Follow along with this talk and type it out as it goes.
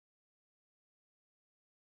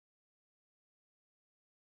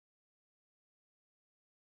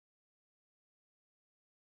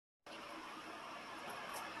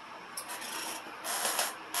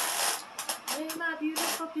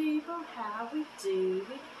people, how we do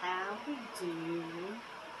it, how we do.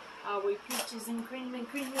 Are we peaches and cream and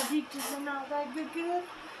peaches and all that good?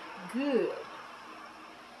 Good.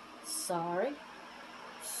 Sorry.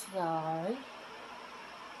 I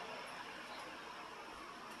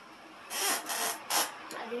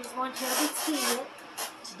just want y'all to see it.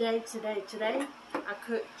 Today, I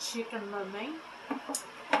cooked chicken lo mein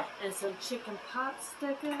and some chicken pot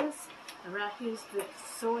stickers. And right here's the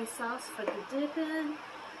soy sauce for the dipping.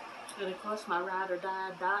 And of course my ride or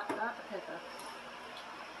die Dr. Pepper.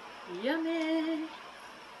 Yummy!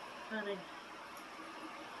 Honey,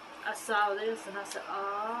 I saw this and I said,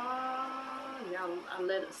 oh, yeah, I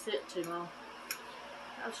let it sit too long.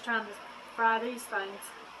 I was trying to fry these things.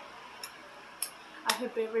 I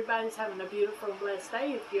hope everybody's having a beautiful and blessed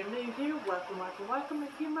day. If you're new here, welcome.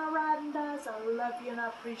 If you're my ride and dies, I love you and I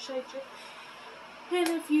appreciate you. And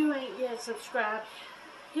if you ain't yet subscribed,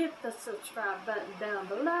 hit the subscribe button down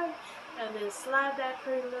below. And then slide that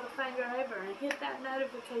pretty little finger over and hit that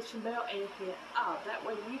notification bell and hit all. That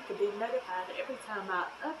way you can be notified every time I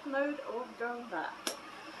upload or go live.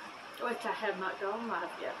 Which I have not gone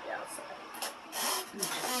live yet, so.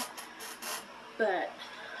 But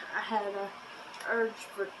I had a urge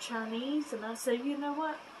for Chinese and I said, you know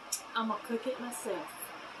what? I'm going to cook it myself.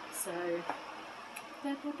 So,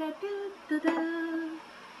 get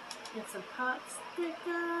some pot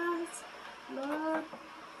stickers. Lord.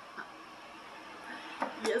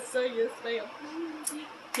 Yes sir, yes ma'am.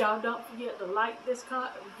 Y'all don't forget to like this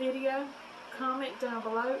video, comment down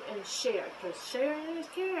below, and share. Because sharing is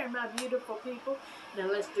caring, my beautiful people. Now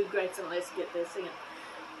let's do grace and let's get this in.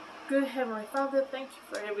 Good Heavenly Father, thank you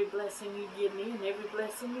for every blessing you give me and every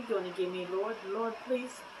blessing you're going to give me, Lord. Lord,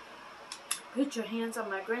 please put your hands on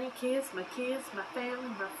my grandkids, my kids, my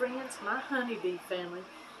family, my friends, my honeybee family,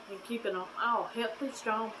 and keep it on all healthy,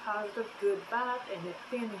 strong, positive, good vibe, and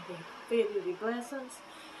infinity blessings.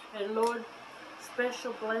 And Lord,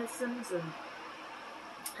 special blessings and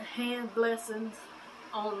hand blessings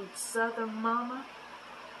on Southern Mama,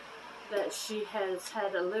 that she has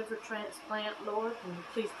had a liver transplant, Lord, and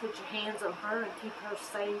please put your hands on her and keep her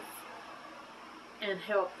safe and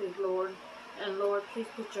healthy, Lord. And Lord, please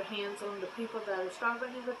put your hands on the people that are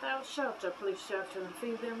starving and without shelter. Please shelter and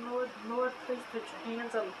feed them, Lord. Lord, please put your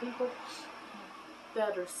hands on the people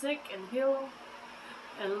that are sick and heal them.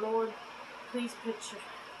 And Lord, please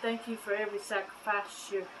thank you for every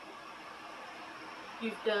sacrifice you've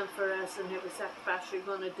done for us and every sacrifice you're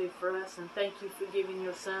going to do for us. And thank you for giving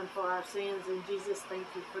your son for our sins. And Jesus, thank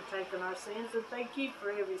you for taking our sins. And thank you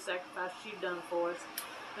for every sacrifice you've done for us.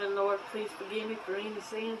 And Lord, please forgive me for any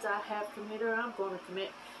sins I have committed or I'm going to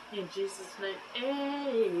commit. In Jesus' name,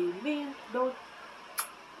 amen. Lord,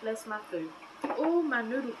 bless my food. Oh, my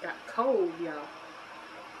noodle got cold, y'all.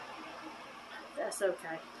 That's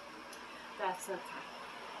okay. That's okay.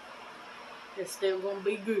 It's still going to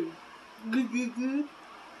be good. Good.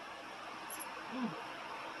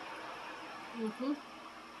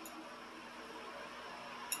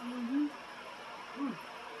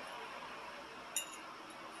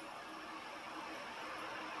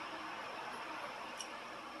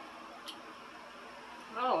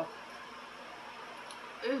 Oh,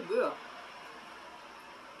 it's good.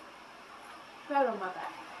 Pat on my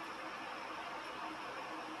back.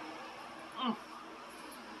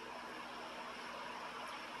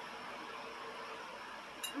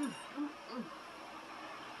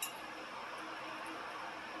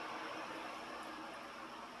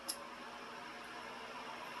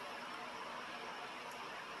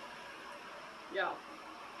 Y'all,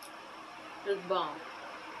 it's bomb.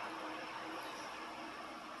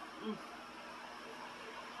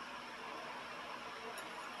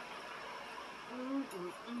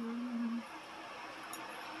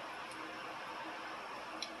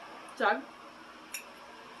 So,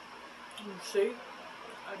 you see,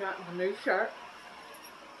 I got my new shirt.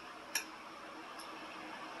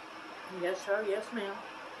 Yes sir, yes ma'am.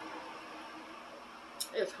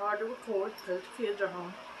 It's hard to record because the kids are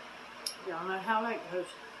home. Y'all know how that goes.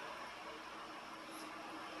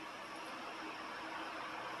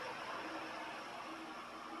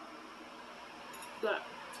 But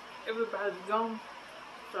everybody's gone,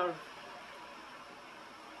 so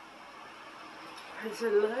he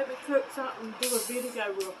said, let me cook something and do a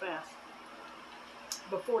video real fast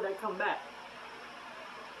before they come back.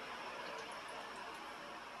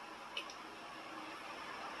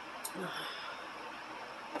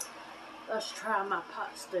 Let's try my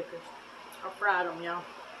pot stickers. I fried them, y'all.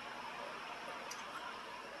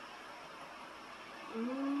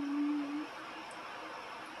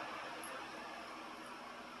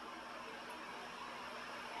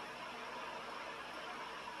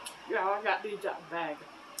 Yeah, I got these out of the bag.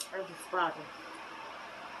 They're just surprising.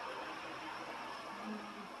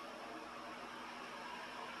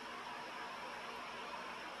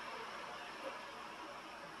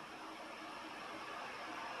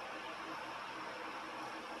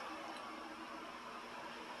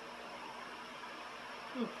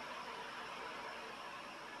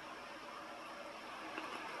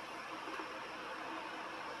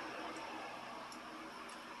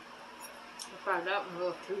 I fried that one a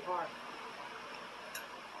little too hard.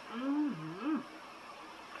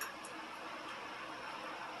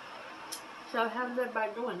 So how's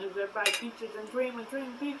everybody doing? Is everybody peaches and cream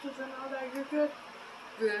peaches and all that? You're good?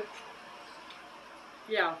 Good.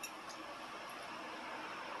 Yeah.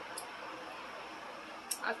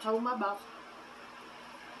 I told my boss.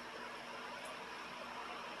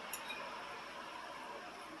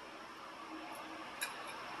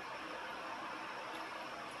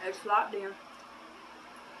 It's locked in.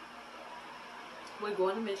 We're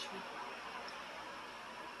going to Michigan.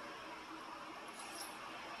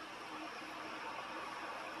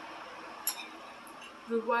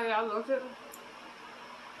 The way I look at it,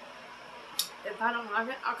 if I don't like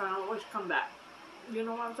it, I can always come back. You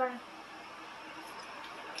know what I'm saying?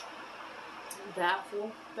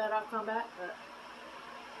 Doubtful that I'll come back, but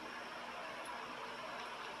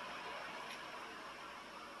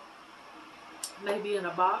maybe in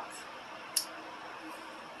a box.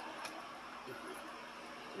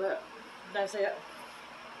 But that's it.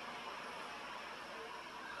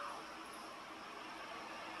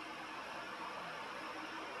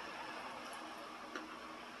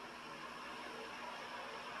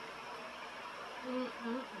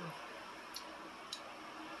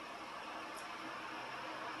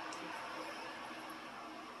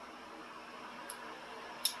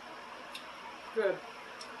 Good.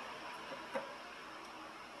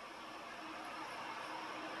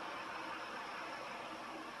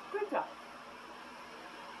 Good job.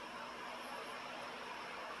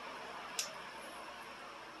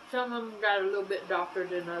 Some of them got a little bit darker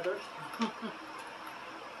than others.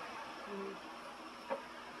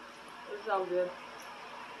 It's all good.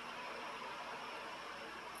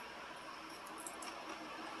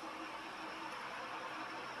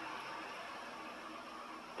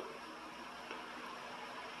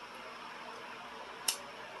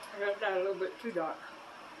 I got that a little bit too dark.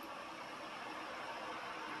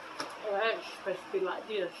 Oh, that's supposed to be like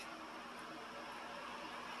this.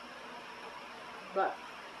 But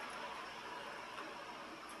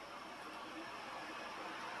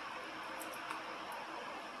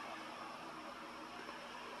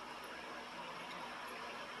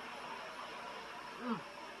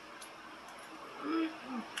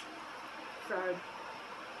sorry.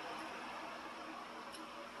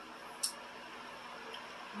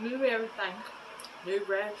 New everything. New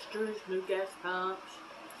registers, new gas pumps.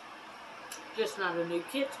 Just not a new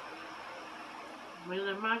kitchen. When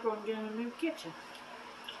am I going to get a new kitchen?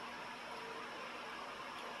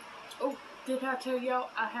 Oh, did I tell y'all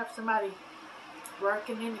I have somebody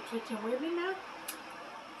working in the kitchen with me now?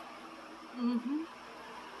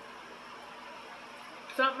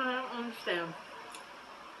 Something I don't understand.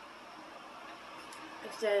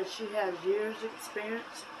 It says she has years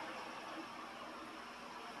experience.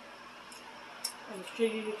 And she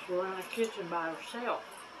used to run a kitchen by herself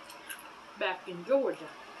back in Georgia.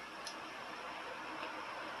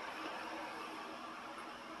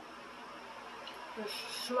 But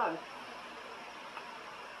she's slow.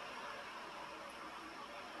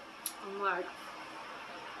 I'm like,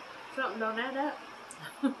 something don't add up.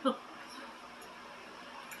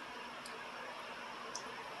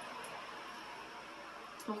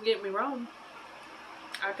 Don't get me wrong.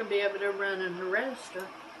 I can be able to run in the register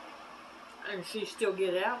and she still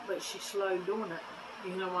get out, but she's slow doing it.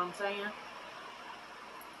 You know what I'm saying?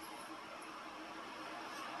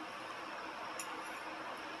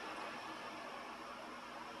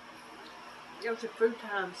 There's a few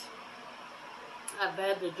times I've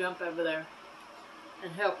had to jump over there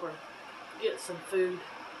and help her get some food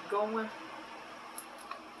going.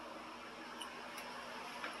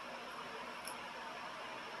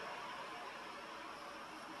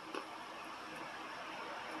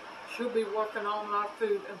 She'll be working on our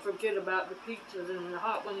food and forget about the pizzas and the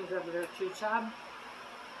hot wings over there too, child.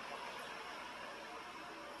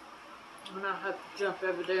 And I have to jump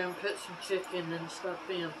over there and put some chicken and stuff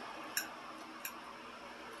in.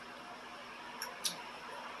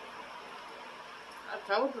 I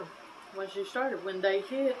told her when she started, when they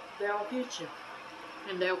hit, they'll hit you.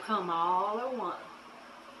 And they'll come all at once.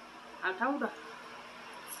 I told her.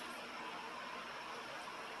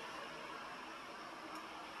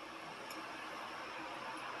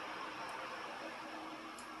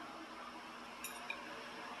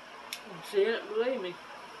 She didn't believe me.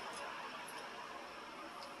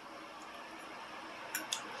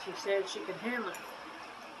 She said she could handle it.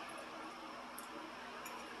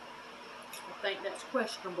 I think that's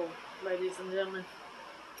questionable, ladies and gentlemen.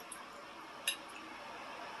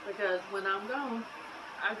 Because when I'm gone,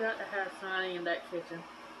 I got to have somebody in that kitchen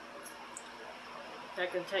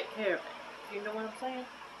that can take care of it. You know what I'm saying?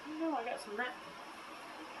 You know I got some napkins.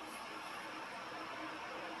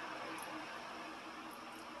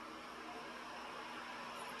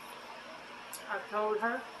 I told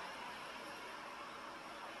her,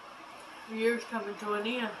 the year's coming to an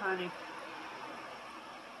end, honey.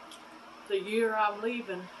 The year I'm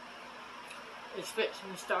leaving is fixing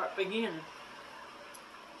to start beginning.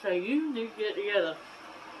 So you need to get together.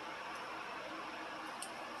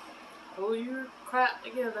 Pull your crap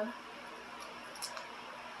together.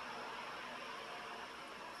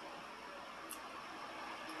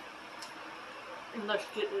 And let's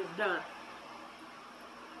get this done.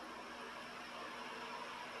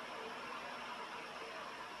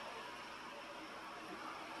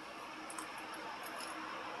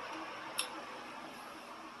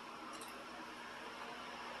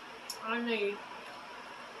 I need,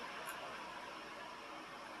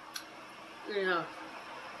 you know,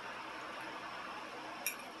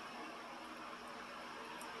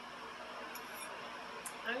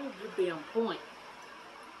 I need to be on point.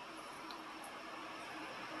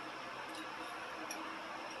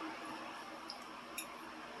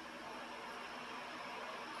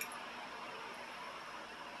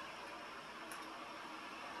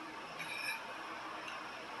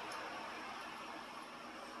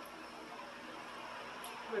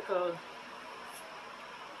 Because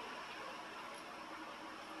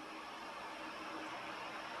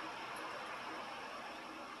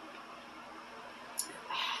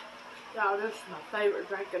y'all, this is my favorite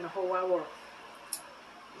drink in the whole wide world.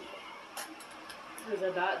 Is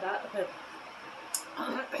a Diet Pepper.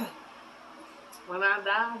 When I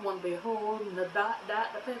die, I want to be holding the Diet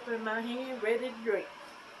Pepper in my hand, ready to drink.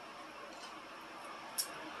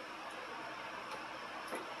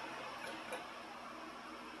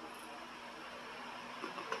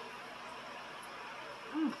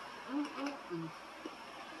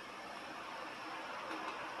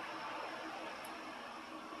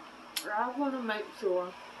 I want to make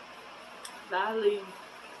sure that I leave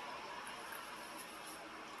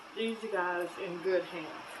these guys in good hands.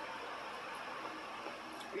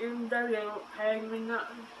 Even though they don't pay me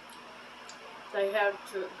nothing, they have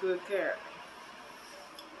took good care of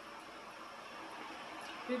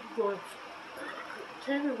me. People going,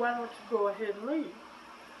 Tammy, why don't you go ahead and leave?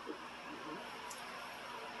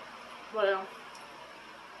 Well,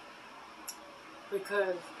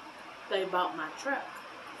 because they bought my truck.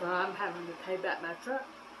 So I'm having to pay back my truck,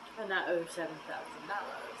 and I owe $7,000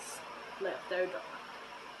 left over,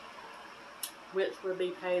 which will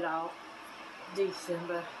be paid off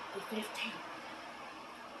December the 15th.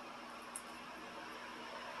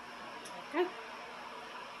 Okay.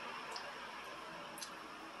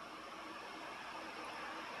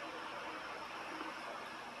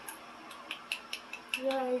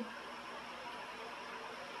 Yay.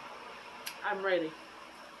 I'm ready.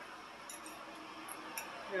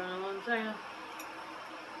 You know what I'm saying?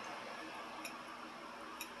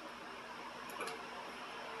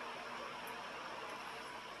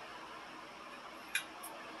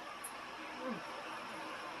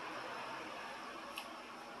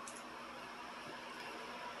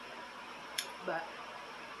 But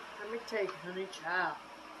let me tell you, honey child.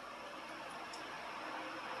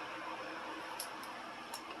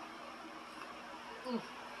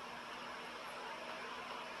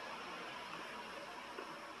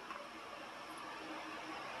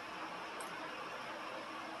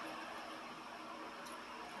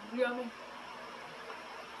 Yummy.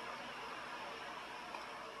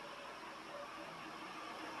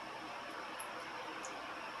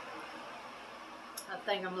 I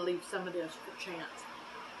think I'm gonna leave some of this for Chance.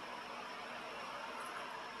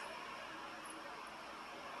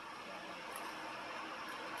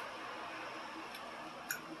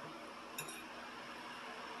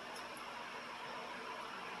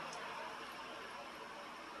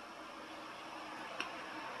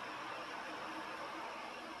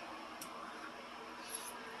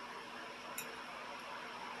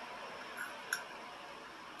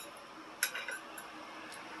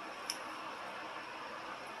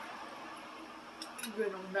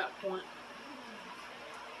 Good on that point.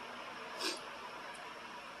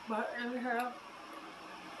 But anyhow,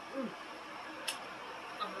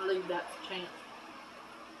 I'm gonna leave that for Chance.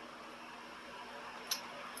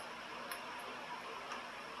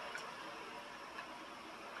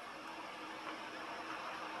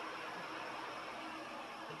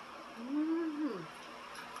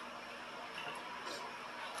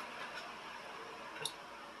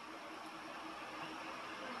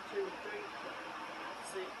 2, 3, 4,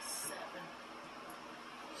 6, 7.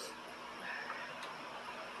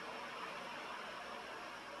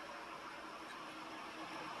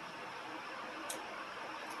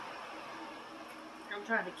 I'm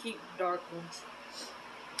trying to keep the dark ones.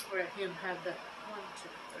 Let him have the 1, 2,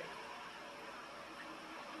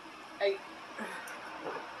 3, 8.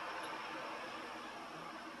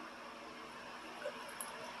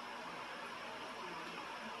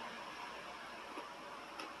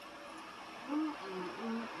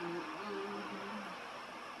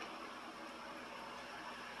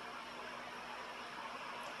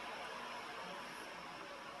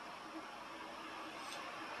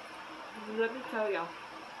 Let me tell y'all.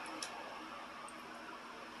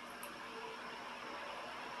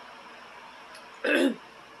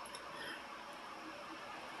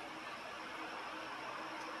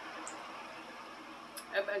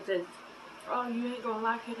 Everybody says, oh, you ain't gonna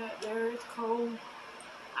like it up there, it's cold.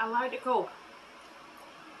 I like it cold.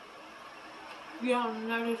 You don't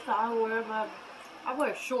notice I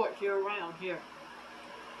wear shorts year round here.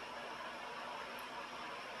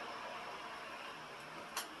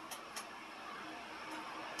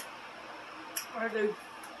 I do.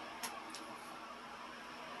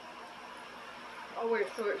 I wear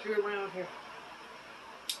shorts year round here.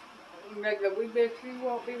 Nigga, we bet you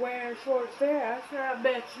won't be wearing shorts there. I said, I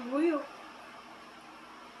bet you will.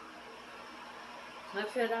 I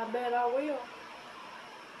said, I bet I will.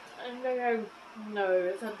 And they go, no,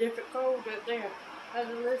 it's a different cold up there. I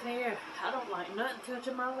said, listen here, I don't like nothing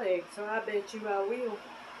touching my legs, so I bet you I will.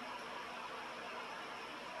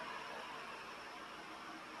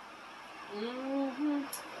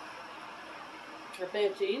 I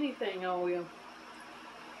bet you anything I will.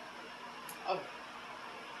 Oh.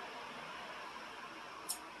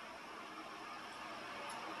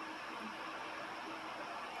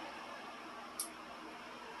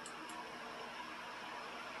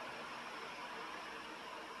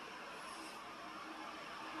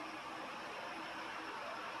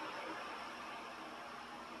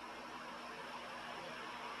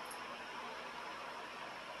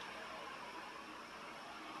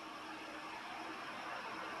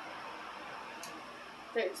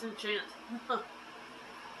 Take some chance.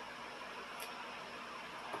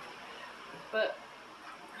 But,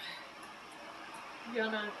 you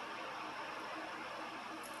know,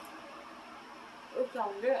 it's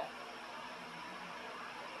all good.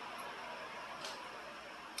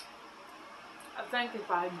 I think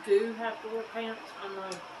if I do have to wear pants, I'm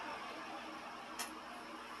going to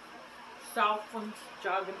soft ones,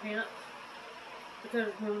 jogging pants.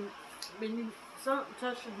 Because when something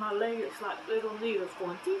touches my leg, it's like little needles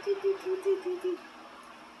going tee tee tee tee tee tee tee,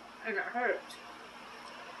 and it hurts.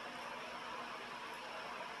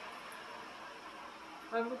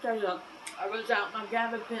 Let me tell you, I was out my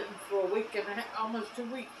gabapentin for a week and a half, almost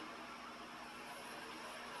 2 weeks,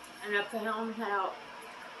 and I found out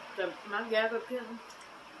that my gabapentin,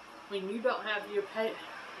 when you don't have your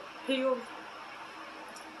pills,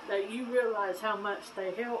 that you realize how much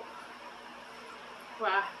they help.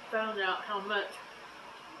 Well, I found out how much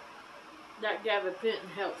that gabapentin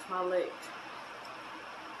helps my legs.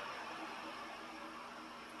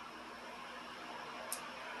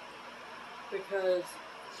 Because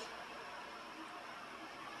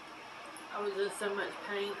I was in so much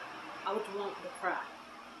pain, I was wanting to cry.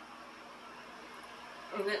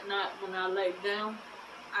 And at night when I laid down,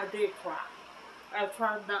 I did cry. I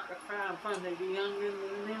tried not to cry in front of the younger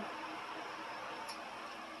than them.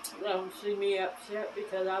 They don't see me upset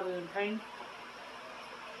because I was in pain.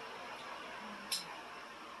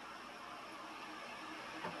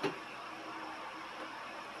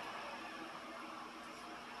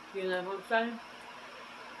 You know what I'm saying?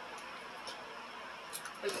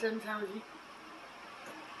 But sometimes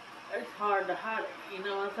it's hard to hide it, you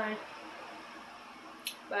know what I'm saying?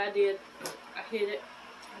 But I did. I hid it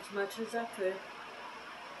as much as I could.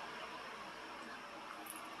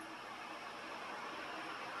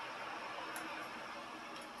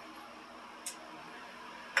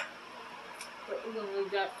 But we're gonna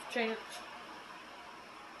leave that chance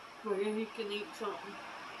where he can eat something.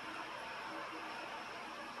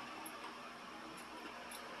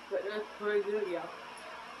 But that's pretty good, y'all.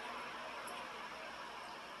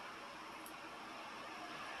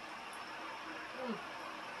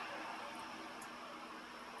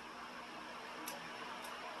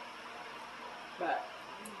 But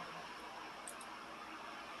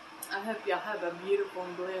I hope y'all have a beautiful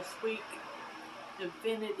and blessed week.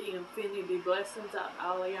 Infinity blessings out to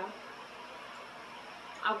all of y'all.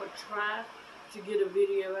 I would try to get a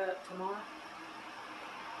video out tomorrow.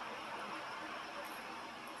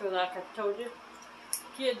 Because like I told you,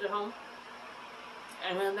 kids are home.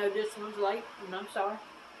 And I know this one's late, and I'm sorry.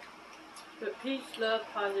 But peace, love,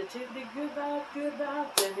 positivity, good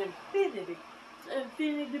vibes, and infinity.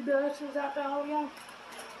 Infinity blessings out to all y'all.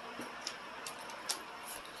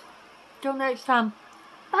 Till next time.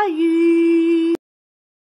 Bye.